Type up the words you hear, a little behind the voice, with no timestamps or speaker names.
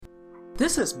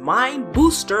This is Mind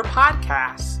Booster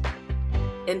Podcast.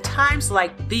 In times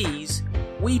like these,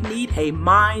 we need a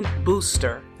mind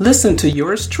booster. Listen to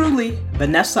yours truly,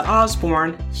 Vanessa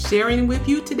Osborne, sharing with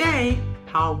you today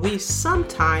how we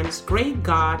sometimes grade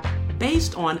God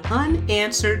based on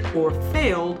unanswered or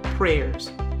failed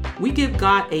prayers. We give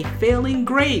God a failing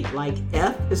grade, like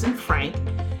F is in Frank,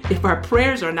 if our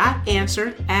prayers are not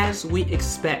answered as we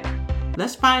expect.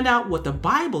 Let's find out what the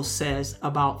Bible says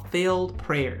about failed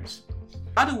prayers.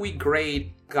 How do we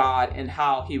grade God and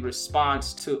how he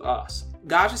responds to us?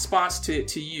 God's response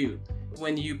to you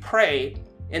when you pray,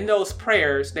 in those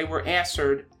prayers, they were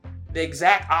answered the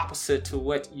exact opposite to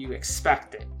what you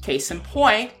expected. Case in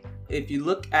point, if you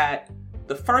look at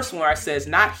the first one where it says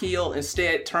not healed,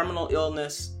 instead terminal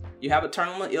illness. You have a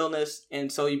terminal illness,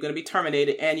 and so you're going to be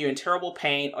terminated, and you're in terrible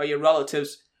pain, or your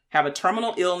relatives have a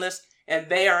terminal illness, and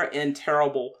they are in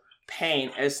terrible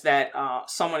pain. As that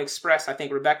someone expressed, I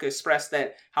think Rebecca expressed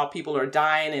that how people are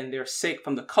dying and they're sick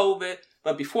from the COVID.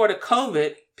 But before the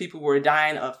COVID, people were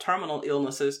dying of terminal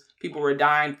illnesses. People were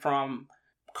dying from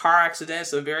car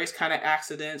accidents or various kind of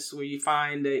accidents where you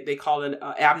find they call it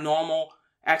abnormal.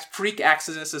 Freak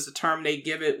accidents is the term they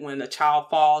give it when a child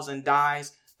falls and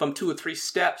dies from 2 or 3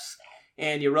 steps,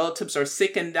 and your relatives are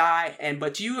sick and die.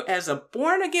 But you, as a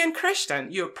born again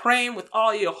Christian, you're praying with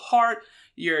all your heart.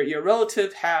 Your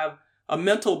relatives have a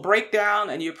mental breakdown,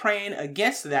 and you're praying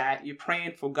against that. You're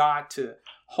praying for God to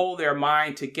hold their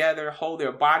mind together, hold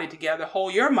their body together,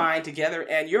 hold your mind together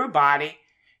and your body.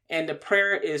 And the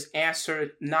prayer is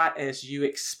answered not as you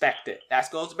expected. That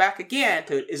goes back again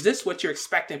to, is this what you're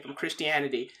expecting from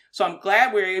Christianity? So I'm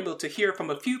glad we're able to hear from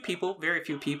a few people, very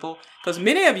few people, because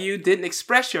many of you didn't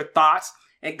express your thoughts,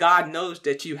 and God knows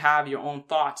that you have your own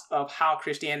thoughts of how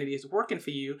Christianity is working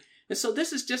for you. And so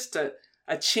this is just a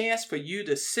chance for you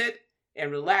to sit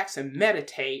and relax and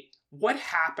meditate. What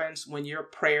happens when your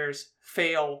prayers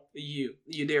fail you?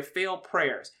 They're failed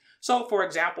prayers. So, for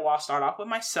example, I'll start off with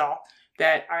myself.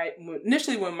 That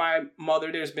initially when my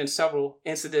mother, there's been several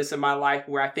incidents in my life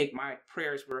where I think my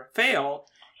prayers were failed.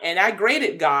 And I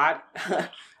graded God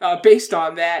based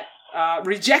on that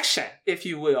rejection, if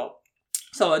you will.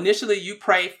 So initially you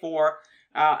pray for,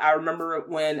 I remember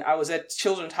when I was at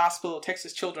Children's Hospital,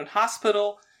 Texas Children's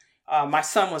Hospital, my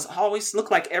son was always,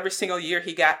 looked like every single year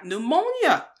he got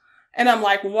pneumonia. And I'm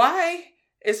like, why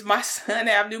is my son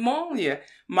have pneumonia?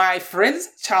 My friend's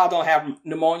child don't have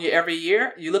pneumonia every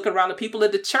year. You look around the people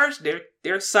at the church,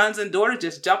 their sons and daughters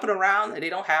just jumping around, and they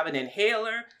don't have an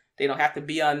inhaler. They don't have to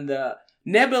be on the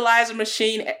nebulizer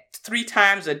machine 3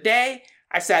 times a day.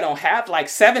 I said, I don't have like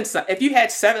 7 sons. If you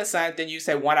had 7 sons, then you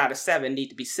said 1 out of 7 need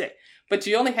to be sick. But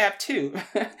you only have 2.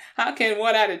 How can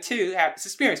 1 out of 2 have this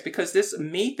experience? Because this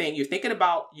me thing, you're thinking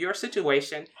about your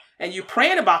situation, and you're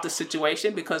praying about the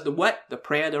situation because the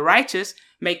prayer of the righteous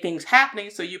make things happening.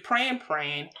 So you're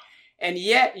praying, and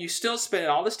yet you still spending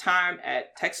all this time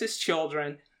at Texas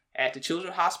Children, at the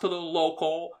Children's Hospital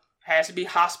local, has to be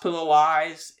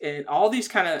hospitalized, and all these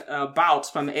kind of bouts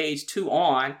from age 2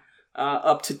 on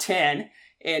up to 10.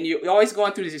 And you're always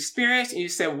going through this experience, and you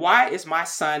say, why is my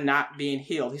son not being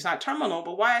healed? He's not terminal,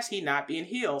 but why is he not being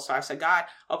healed? So I said, God,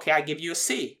 okay, I give you a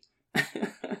C.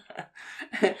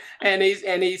 and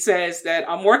he says that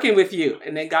I'm working with you,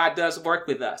 and then God does work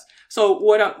with us. So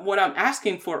what I'm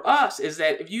asking for us is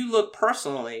that if you look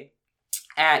personally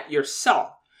at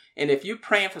yourself, and if you're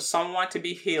praying for someone to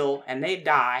be healed and they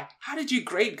die, how did you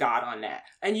grade God on that?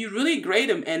 And you really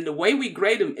grade him, and the way we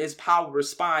grade him is how we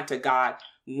respond to God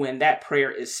when that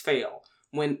prayer is failed.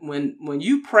 When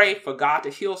you pray for God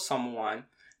to heal someone,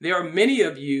 there are many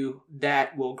of you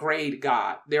that will grade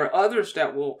God. There are others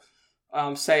that will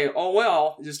say, oh,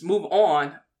 well, just move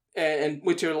on and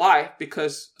with your life,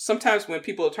 because sometimes when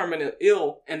people are terminally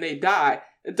ill and they die,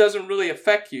 it doesn't really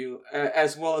affect you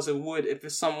as well as it would if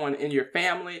it's someone in your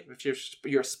family, if it's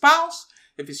your spouse,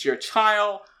 if it's your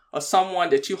child, or someone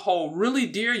that you hold really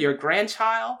dear, your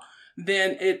grandchild,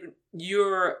 then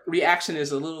your reaction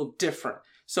is a little different.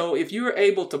 So if you're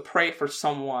able to pray for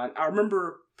someone, I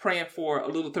remember praying for a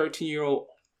little 13-year-old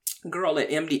girl at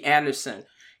MD Anderson.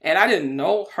 And I didn't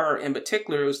know her in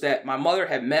particular. It was that my mother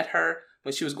had met her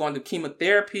when she was going through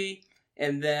chemotherapy.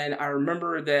 And then I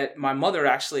remember that my mother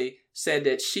actually said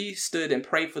that she stood and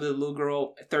prayed for the little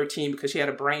girl at 13 because she had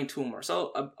a brain tumor.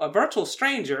 So a virtual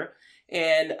stranger.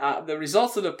 And the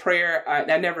results of the prayer,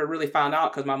 I never really found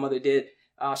out because my mother did.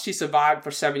 She survived for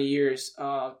 7 years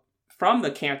from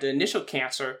the initial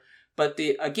cancer. But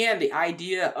the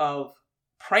idea of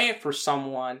praying for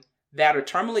someone that are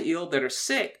terminally ill, that are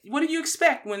sick, what do you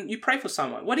expect when you pray for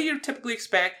someone? What do you typically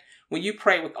expect when you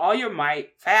pray with all your might,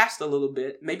 fast a little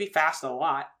bit, maybe fast a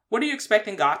lot? What are you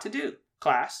expecting God to do?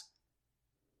 class?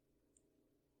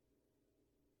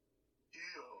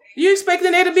 You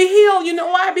expecting they to be healed. You know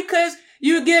why? Because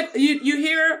you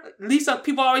hear, at least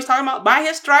people always talking about, by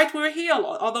his stripes we're healed,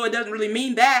 although it doesn't really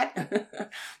mean that.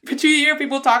 But you hear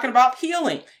people talking about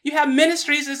healing. You have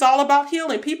ministries that's all about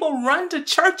healing. People run to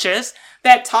churches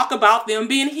that talk about them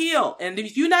being healed. And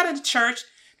if you're not in a church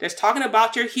that's talking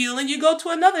about your healing, you go to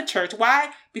another church.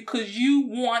 Why? Because you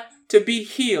want to be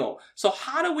healed. So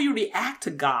how do we react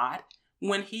to God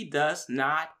when he does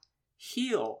not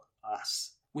heal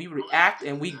us? We react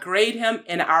and we grade him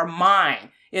in our mind.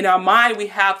 In our mind, we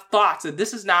have thoughts that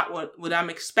this is not what I'm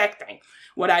expecting.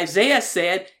 What Isaiah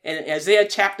said in Isaiah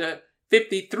chapter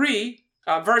 53,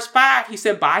 verse 5, he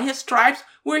said, by his stripes,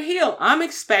 we're healed. I'm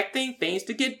expecting things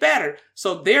to get better.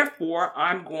 So therefore,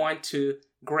 I'm going to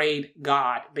grade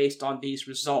God based on these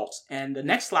results. And the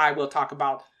next slide, we'll talk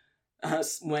about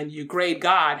when you grade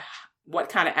God, what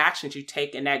kind of actions you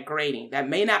take in that grading. That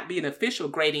may not be an official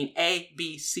grading A,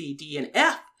 B, C, D, and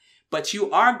F, but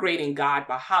you are grading God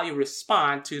by how you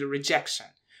respond to the rejection.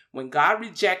 When God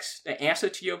rejects the answer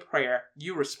to your prayer,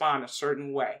 you respond a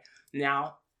certain way.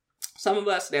 Now, some of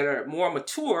us that are more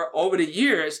mature over the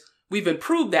years, we've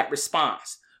improved that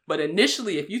response. But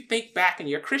initially, if you think back in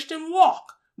your Christian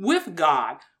walk with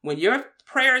God, when your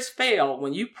prayers failed,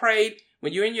 when you prayed,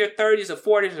 when you're in your 30s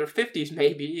or 40s or 50s,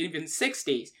 maybe even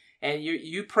 60s, and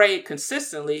you prayed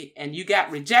consistently and you got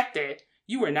rejected,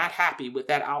 you were not happy with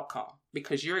that outcome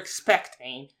because you're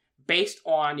expecting, based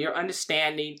on your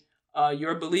understanding,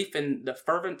 your belief in the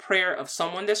fervent prayer of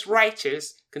someone that's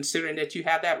righteous, considering that you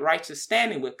have that righteous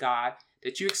standing with God,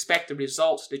 that you expect the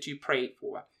results that you prayed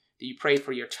for. You prayed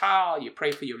for your child, you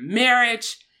prayed for your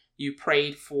marriage, you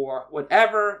prayed for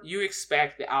whatever, you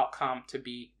expect the outcome to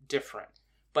be different.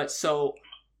 But so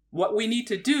what we need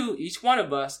to do, each one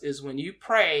of us, is when you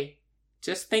pray,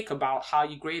 just think about how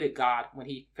you graded God when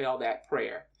he failed that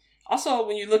prayer. Also,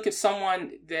 when you look at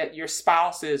someone that your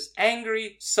spouse is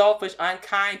angry, selfish,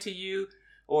 unkind to you,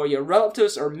 or your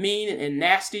relatives are mean and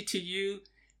nasty to you,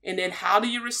 and then how do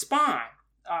you respond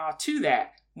to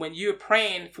that when you're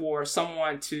praying for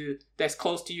someone that's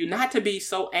close to you, not to be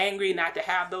so angry, not to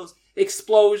have those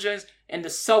explosions and the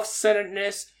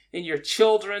self-centeredness in your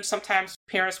children. Sometimes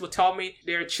parents will tell me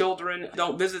their children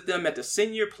don't visit them at the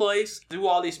senior place, do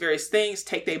all these various things,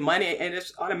 take their money, and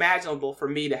it's unimaginable for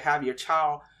me to have your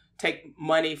child take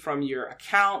money from your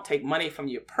account, take money from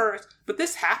your purse. But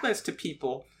this happens to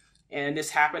people, and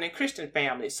this happened in Christian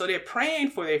families. So they're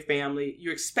praying for their family.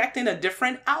 You're expecting a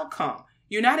different outcome.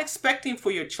 You're not expecting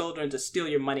for your children to steal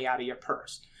your money out of your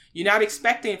purse. You're not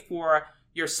expecting for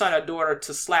your son or daughter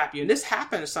to slap you. And this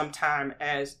happens sometimes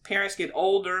as parents get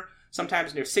older, sometimes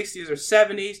in their 60s or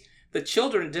 70s. The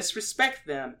children disrespect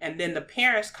them, and then the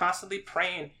parents constantly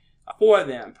praying for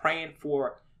them, praying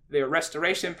for their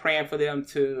restoration, praying for them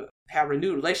to have a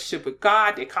renewed relationship with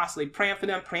God. They're constantly praying for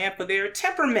them, praying for their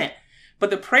temperament. But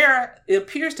the prayer, it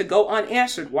appears to go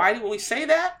unanswered. Why do we say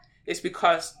that? It's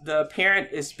because the parent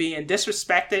is being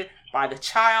disrespected by the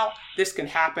child. This can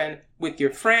happen with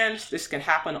your friends. This can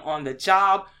happen on the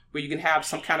job, where you can have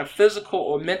some kind of physical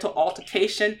or mental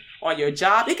altercation on your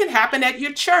job. It can happen at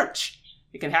your church.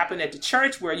 It can happen at the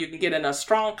church where you can get in a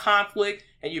strong conflict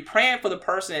and you're praying for the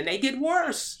person and they get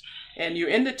worse. And you're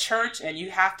in the church and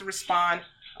you have to respond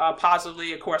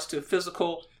positively, of course, to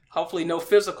physical, hopefully no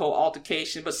physical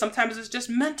altercation, but sometimes it's just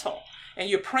mental. And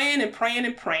you're praying and praying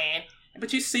and praying,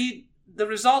 but you see the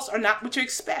results are not what you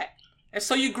expect. And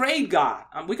so you grade God.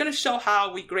 We're going to show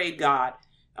how we grade God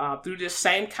through this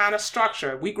same kind of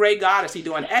structure. We grade God. Is he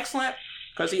doing excellent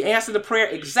because he answered the prayer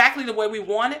exactly the way we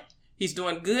want it? He's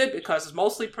doing good because it's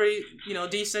mostly pretty,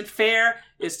 decent. Fair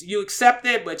is you accept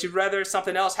it, but you'd rather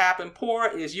something else happen. Poor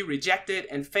is you reject it,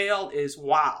 and failed is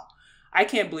wow. I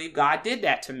can't believe God did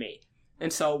that to me.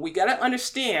 And so we got to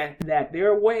understand that there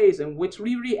are ways in which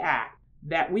we react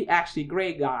that we actually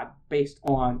grade God based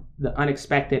on the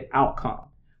unexpected outcome.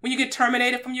 When you get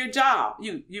terminated from your job,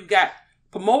 you've got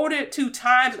promoted 2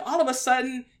 times, and all of a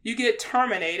sudden you get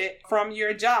terminated from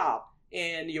your job.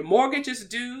 And your mortgage is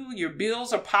due, your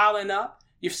bills are piling up,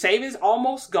 your savings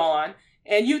almost gone,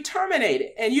 and you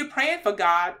terminated. And you're praying for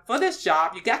God for this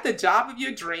job. You got the job of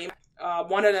your dream.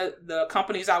 One of the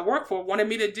companies I work for wanted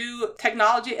me to do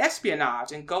technology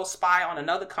espionage and go spy on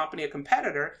another company, a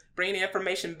competitor, bring the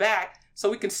information back so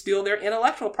we can steal their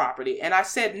intellectual property. And I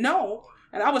said no,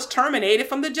 and I was terminated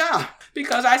from the job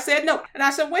because I said no. And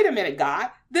I said, wait a minute, God,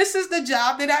 this is the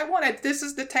job that I wanted. This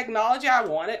is the technology I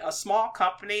wanted, a small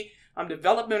company. I'm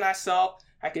developing myself.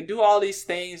 I can do all these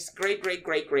things. Great,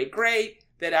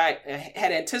 that I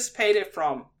had anticipated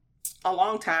from a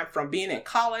long time from being in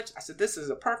college. I said, this is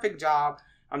a perfect job.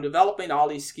 I'm developing all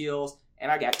these skills,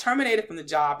 and I got terminated from the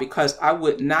job because I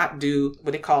would not do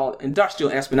what they call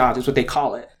industrial espionage, is what they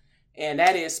call it. And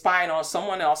that is spying on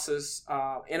someone else's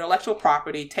intellectual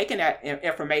property, taking that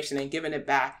information and giving it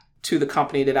back to the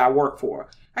company that I work for.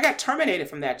 I got terminated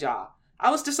from that job.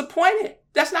 I was disappointed.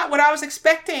 That's not what I was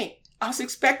expecting. I was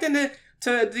expecting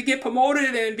to get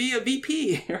promoted and be a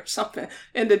VP or something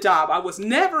in the job. I was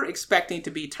never expecting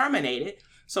to be terminated.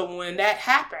 So when that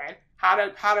happened,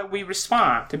 how do we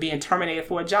respond to being terminated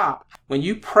for a job? When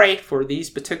you pray for these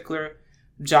particular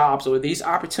jobs or these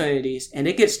opportunities and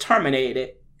it gets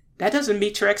terminated, that doesn't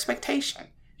meet your expectation.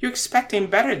 You're expecting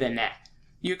better than that.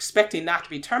 You're expecting not to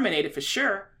be terminated for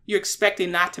sure. You're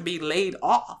expecting not to be laid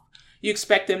off. You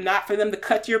expect for them to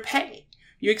cut your pay.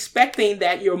 You're expecting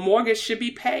that your mortgage should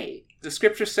be paid. The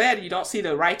scripture said you don't see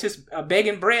the righteous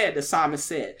begging bread, the psalmist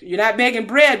said. You're not begging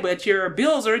bread, but your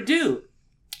bills are due.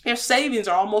 Your savings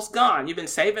are almost gone. You've been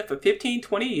saving for 15,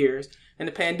 20 years, and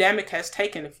the pandemic has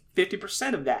taken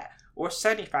 50% of that or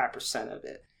 75% of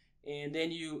it. And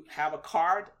then you have a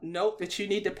card note that you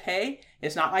need to pay.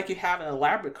 It's not like you have an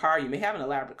elaborate car. You may have an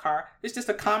elaborate car. It's just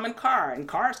a common car, and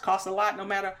cars cost a lot no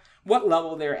matter what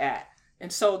level they're at.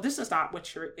 And so this is not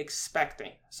what you're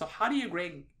expecting. So how do you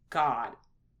grade God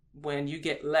when you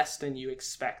get less than you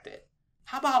expected?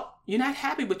 How about you're not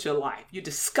happy with your life? You're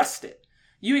disgusted.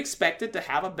 You expected to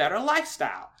have a better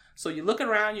lifestyle. So you look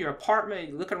around your apartment,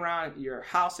 you look around your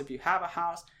house if you have a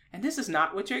house, and this is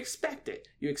not what you expected.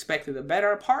 You expected a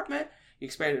better apartment. You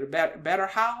expected a better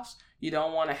house. You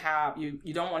don't want to have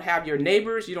you don't want to have your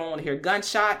neighbors. You don't want to hear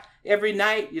gunshot every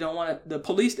night. You don't want the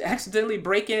police to accidentally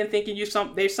break in thinking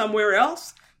they're somewhere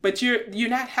else. But you're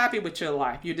not happy with your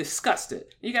life. You're disgusted.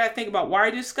 You got to think about why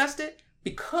you're disgusted.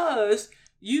 Because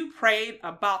you prayed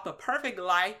about the perfect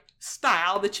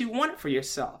lifestyle that you wanted for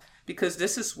yourself. Because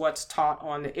this is what's taught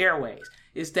on the airways,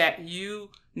 is that you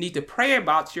need to pray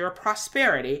about your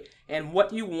prosperity and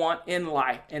what you want in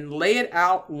life and lay it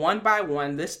out one by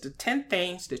one. List the 10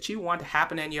 things that you want to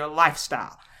happen in your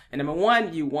lifestyle. And number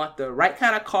 1, you want the right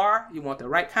kind of car. You want the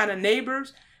right kind of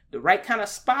neighbors, the right kind of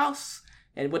spouse.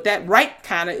 And what that right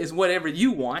kind of is whatever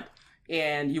you want.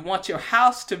 And you want your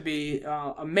house to be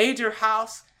a major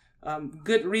house,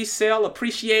 good resale,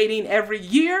 appreciating every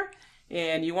year.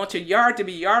 And you want your yard to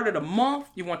be yard of the month.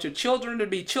 You want your children to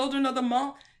be children of the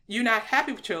month. You're not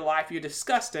happy with your life. You're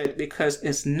disgusted because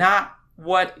it's not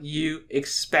what you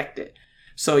expected.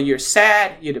 So you're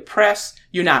sad, you're depressed,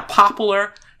 you're not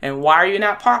popular. And why are you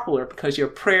not popular? Because your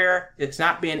prayer is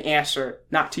not being answered,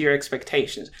 not to your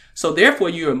expectations. So therefore,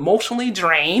 you're emotionally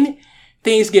drained.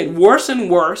 Things get worse and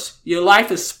worse. Your life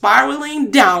is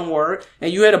spiraling downward.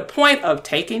 And you're at a point of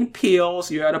taking pills.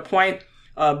 You're at a point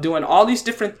of doing all these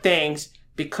different things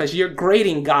because you're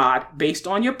grading God based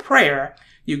on your prayer.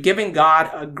 You're giving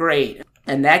God a grade.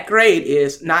 And that grade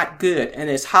is not good. And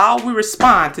it's how we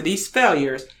respond to these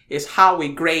failures is how we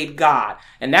grade God.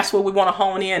 And that's what we want to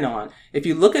hone in on. If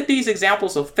you look at these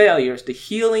examples of failures, the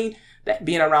healing, that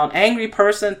being around angry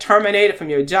person, terminated from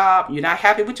your job, you're not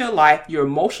happy with your life, you're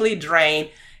emotionally drained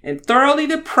and thoroughly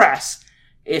depressed,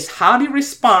 is how do you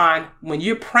respond when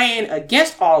you're praying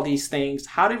against all these things?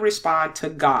 How do you respond to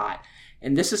God?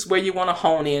 And this is where you want to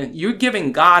hone in. You're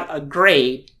giving God a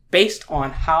grade based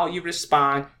on how you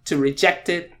respond to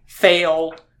rejected,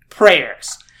 failed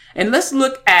prayers. And let's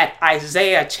look at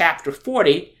Isaiah chapter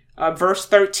 40, verse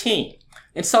 13.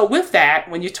 And so with that,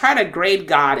 when you try to grade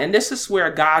God, and this is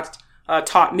where God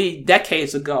taught me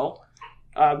decades ago,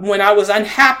 when I was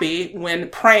unhappy when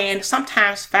praying,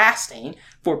 sometimes fasting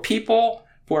for people,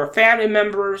 for family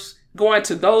members, going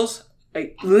to those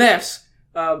lengths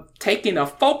of taking a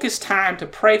focused time to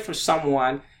pray for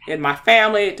someone in my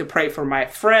family, to pray for my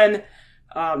friend,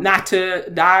 not to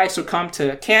die, succumb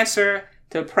to cancer,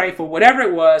 to pray for whatever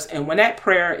it was. And when that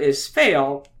prayer is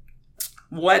failed,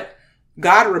 what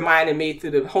God reminded me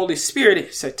through the Holy Spirit,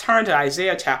 he said, turn to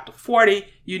Isaiah chapter 40.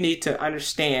 You need to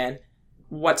understand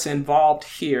what's involved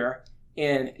here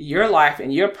in your life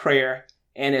and your prayer.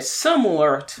 And it's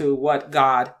similar to what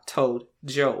God told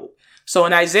Job. So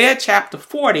in Isaiah chapter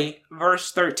 40,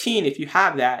 verse 13, if you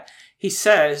have that, he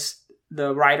says,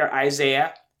 the writer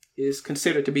Isaiah is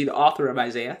considered to be the author of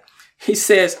Isaiah. He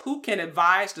says, who can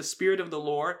advise the Spirit of the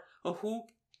Lord, or who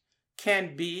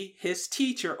can be his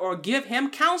teacher or give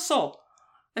him counsel?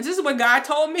 And this is what God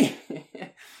told me.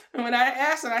 And when I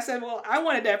asked him, I said, well, I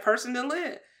wanted that person to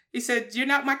live. He said, you're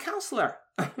not my counselor.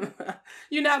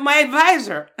 You're not my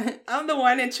advisor. I'm the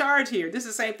one in charge here. This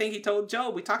is the same thing he told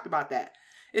Job. We talked about that.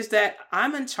 Is that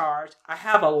I'm in charge. I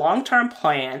have a long-term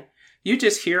plan. You're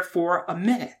just here for a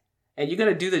minute. And you're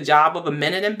going to do the job of a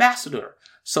minute ambassador.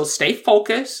 So stay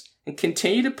focused and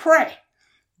continue to pray.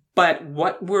 But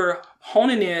what we're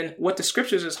honing in, what the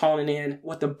scriptures is honing in,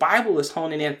 what the Bible is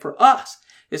honing in for us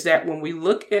is that when we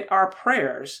look at our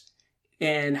prayers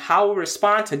and how we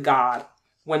respond to God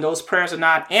when those prayers are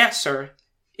not answered,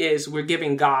 is we're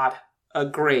giving God a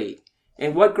grade.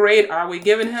 And what grade are we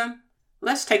giving him?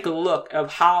 Let's take a look at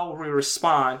how we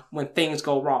respond when things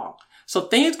go wrong. So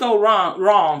things go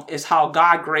wrong is how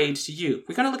God grades you.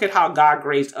 We're going to look at how God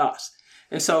grades us.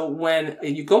 And so when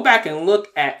you go back and look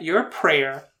at your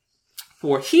prayer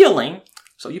for healing,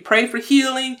 so you pray for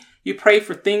healing, you pray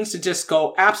for things to just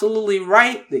go absolutely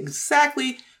right,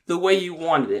 exactly the way you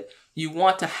wanted it. You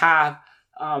want to have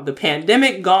the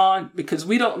pandemic gone because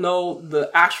we don't know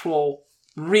the actual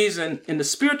reason in the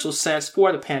spiritual sense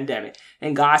for the pandemic.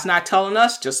 And God's not telling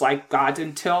us, just like God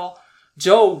didn't tell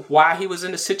Job why he was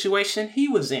in the situation he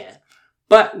was in.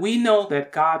 But we know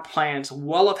that God plans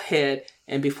well ahead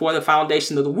and before the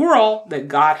foundation of the world, that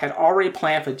God had already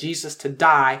planned for Jesus to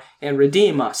die and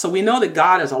redeem us. So we know that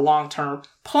God is a long-term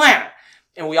planner.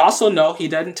 And we also know he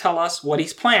doesn't tell us what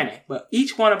he's planning. But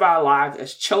each one of our lives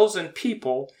as chosen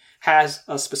people has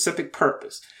a specific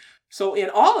purpose. So in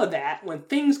all of that, when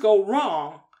things go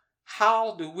wrong,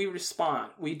 how do we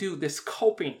respond? We do this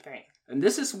coping thing. And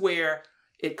this is where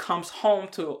it comes home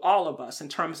to all of us in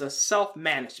terms of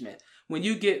self-management. When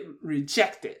you get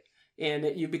rejected and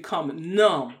you become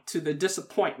numb to the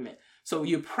disappointment. So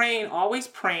you're praying, always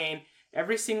praying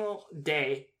every single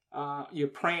day. You're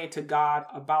praying to God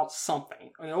about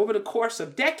something. And over the course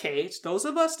of decades, those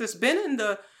of us that's been in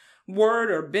the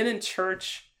Word or been in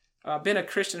church, been a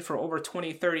Christian for over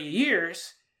 20, 30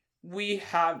 years, we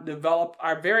have developed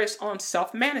our various own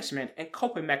self-management and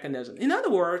coping mechanisms. In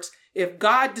other words, if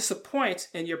God disappoints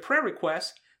in your prayer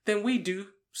request, then we do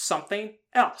something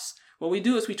else. What we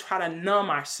do is we try to numb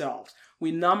ourselves.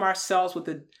 We numb ourselves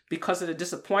because of the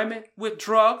disappointment with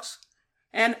drugs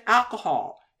and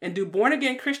alcohol. And do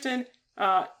born-again Christians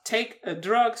take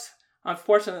drugs?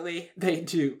 Unfortunately, they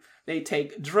do. They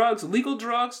take drugs, legal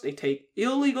drugs. They take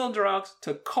illegal drugs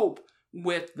to cope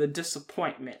with the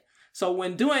disappointment. So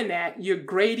when doing that, you're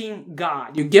grading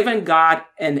God. You're giving God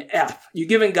an F. You're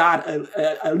giving God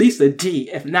at least a D,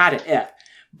 if not an F.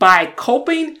 By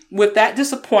coping with that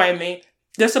disappointment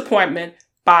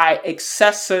by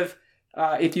excessive,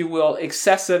 if you will,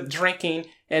 excessive drinking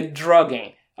and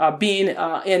drugging. Being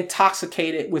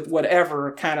intoxicated with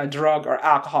whatever kind of drug or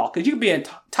alcohol. Because you can be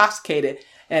intoxicated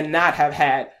and not have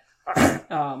had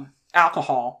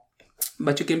alcohol,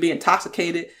 but you can be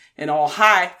intoxicated and all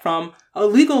high from a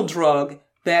legal drug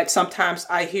that sometimes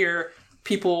I hear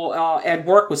people at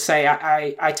work would say,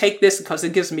 I take this because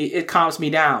it calms me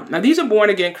down. Now, these are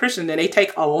born again Christians and they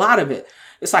take a lot of it.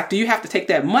 It's like, do you have to take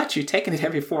that much? You're taking it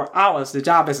every 4 hours. The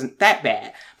job isn't that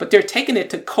bad, but they're taking it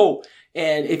to cope.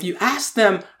 And if you ask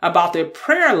them about their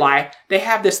prayer life, they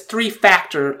have this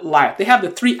 3-factor life. They have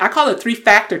I call it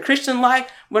 3-factor Christian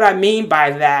life. What I mean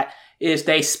by that is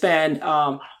they spend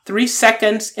 3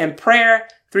 seconds in prayer,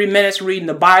 3 minutes reading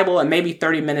the Bible, and maybe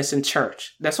 30 minutes in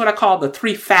church. That's what I call the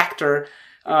 3-factor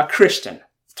Christian.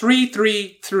 3,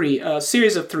 3, 3, a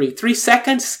series of 3. 3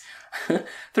 seconds,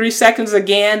 3 seconds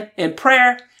again in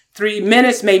prayer, 3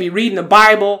 minutes maybe reading the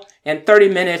Bible, and 30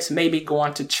 minutes maybe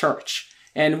going to church.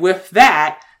 And with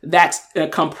that's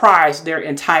comprised their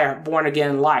entire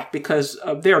born-again life, because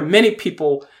there are many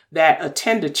people that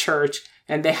attend the church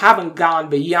and they haven't gone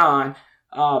beyond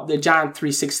the John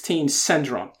 3:16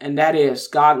 syndrome. And that is,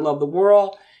 God loved the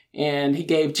world and he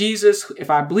gave Jesus. If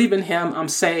I believe in him, I'm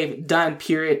saved, done,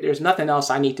 period. There's nothing else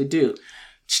I need to do.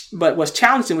 But what's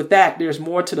challenging with that, there's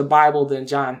more to the Bible than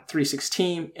John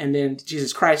 3:16. And then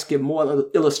Jesus Christ give more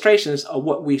illustrations of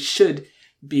what we should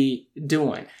be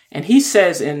doing. And he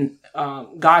says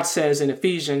God says in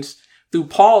Ephesians, through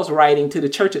Paul's writing to the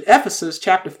church at Ephesus,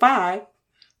 chapter 5,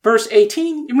 verse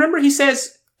 18, you remember he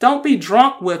says, don't be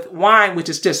drunk with wine, which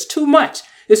is just too much.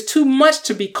 It's too much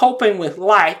to be coping with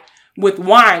life with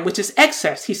wine, which is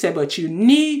excess. He said, but you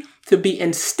need to be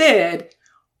instead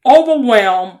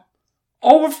overwhelmed,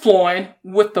 overflowing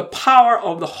with the power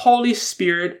of the Holy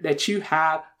Spirit that you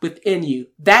have within you.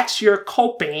 That's your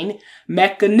coping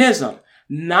mechanism.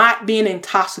 Not being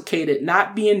intoxicated,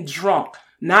 not being drunk,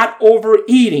 not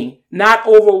overeating, not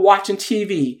over watching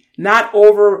TV, not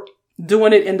over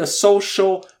doing it in the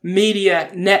social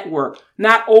media network,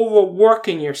 not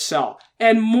overworking yourself,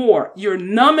 and more. You're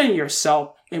numbing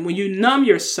yourself. And when you numb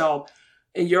yourself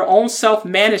in your own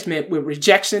self-management with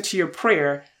rejection to your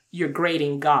prayer, you're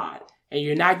grading God. And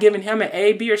you're not giving him an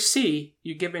A, B, or C.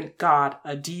 You're giving God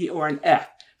a D or an F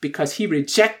because he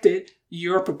rejected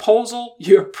your proposal,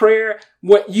 your prayer,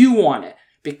 what you wanted,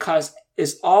 because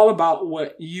it's all about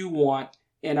what you want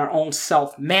in our own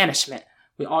self-management.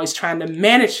 We're always trying to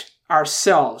manage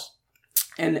ourselves.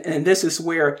 And this is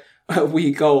where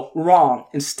we go wrong.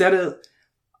 Instead of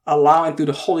allowing through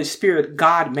the Holy Spirit,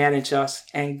 God manage us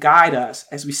and guide us,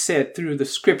 as we said, through the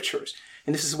scriptures.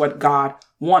 And this is what God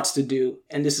wants to do.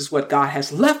 And this is what God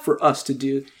has left for us to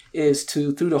do, is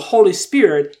to, through the Holy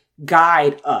Spirit,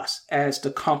 guide us as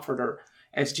the comforter,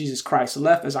 as Jesus Christ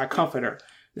left as our comforter.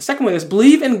 The second one is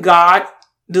believe in God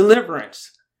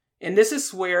deliverance. And this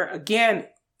is where, again,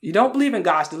 you don't believe in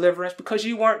God's deliverance because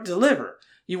you weren't delivered.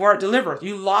 You weren't delivered.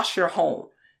 You lost your home.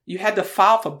 You had to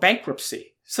file for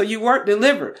bankruptcy. So you weren't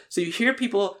delivered. So you hear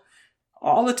people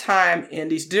all the time in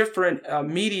these different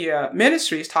media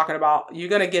ministries talking about you're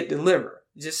going to get delivered.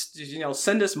 Just,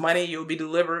 send us money, you'll be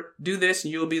delivered. Do this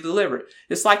and you'll be delivered.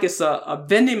 It's like it's a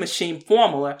vending machine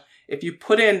formula. If you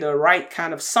put in the right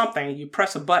kind of something, you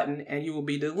press a button and you will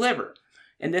be delivered.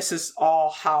 And this is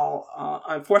all how,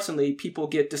 unfortunately, people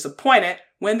get disappointed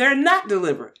when they're not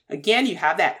delivered. Again, you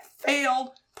have that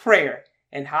failed prayer.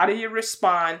 And how do you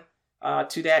respond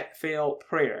to that failed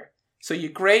prayer? So you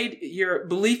grade your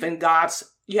belief in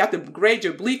you have to grade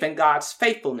your belief in God's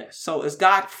faithfulness. So is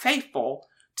God faithful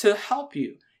to help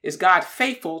you? Is God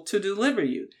faithful to deliver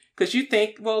you? Because you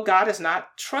think, well, God is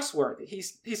not trustworthy.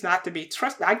 He's not to be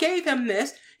trusted. I gave him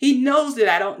this. He knows that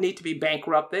I don't need to be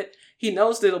bankrupted. He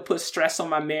knows that it'll put stress on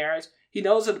my marriage. He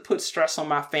knows it'll put stress on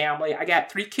my family. I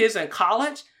got 3 kids in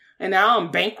college and now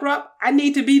I'm bankrupt. I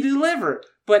need to be delivered.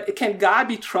 But can God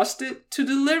be trusted to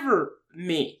deliver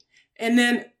me? And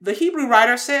then the Hebrew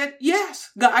writer said,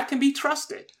 yes, God can be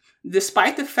trusted.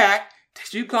 Despite the fact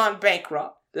that you've gone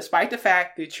bankrupt, despite the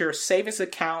fact that your savings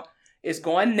account is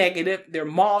going negative, there are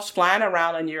moths flying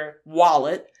around in your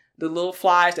wallet, the little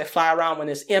flies that fly around when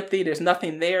it's empty, there's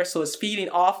nothing there, so it's feeding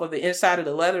off of the inside of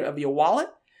the leather of your wallet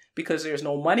because there's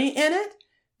no money in it.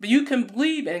 But you can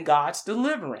believe in God's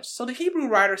deliverance. So the Hebrew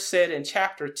writer said in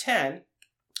chapter 10,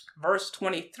 verse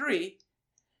 23,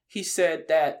 he said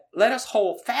that let us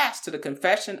hold fast to the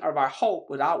confession of our hope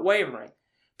without wavering,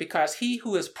 because he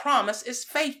who is promised is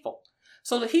faithful.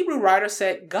 So the Hebrew writer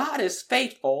said God is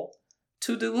faithful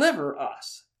to deliver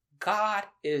us. God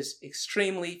is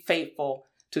extremely faithful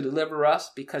to deliver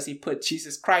us because he put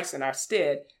Jesus Christ in our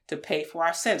stead to pay for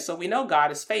our sins. So we know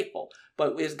God is faithful.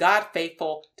 But is God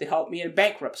faithful to help me in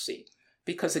bankruptcy?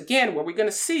 Because again, what we're going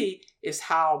to see is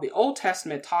how the Old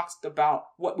Testament talks about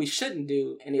what we shouldn't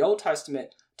do. And the Old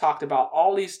Testament talked about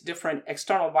all these different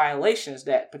external violations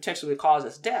that potentially cause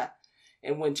us death.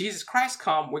 And when Jesus Christ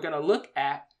comes, we're going to look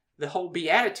at the whole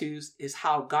Beatitudes is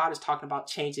how God is talking about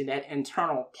changing that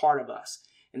internal part of us.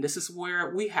 And this is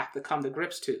where we have to come to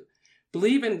grips to.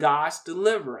 Believe in God's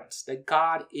deliverance, that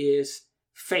God is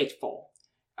faithful.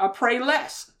 Pray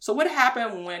less. So what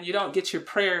happens when you don't get your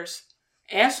prayers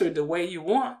answered the way you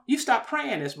want? You stop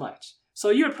praying as much. So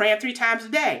you're praying 3 times a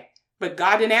day, but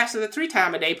God didn't answer the 3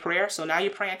 times a day prayer, so now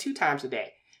you're praying 2 times a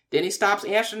day. Then he stops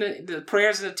answering the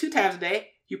prayers the 2 times a day.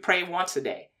 You pray once a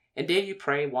day. And then you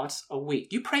pray once a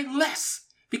week. You pray less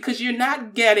because you're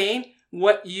not getting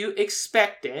what you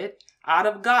expected out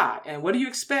of God. And what do you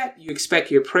expect? You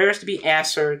expect your prayers to be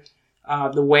answered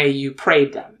the way you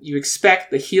prayed them. You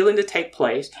expect the healing to take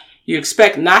place. You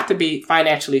expect not to be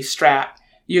financially strapped.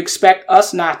 You expect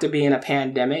us not to be in a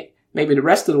pandemic. Maybe the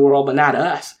rest of the world, but not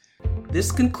us.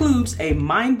 This concludes a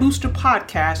Mind Booster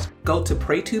podcast. Go to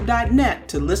PrayTube.net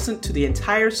to listen to the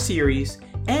entire series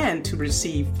and to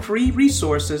receive free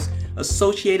resources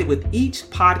associated with each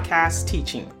podcast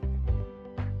teaching.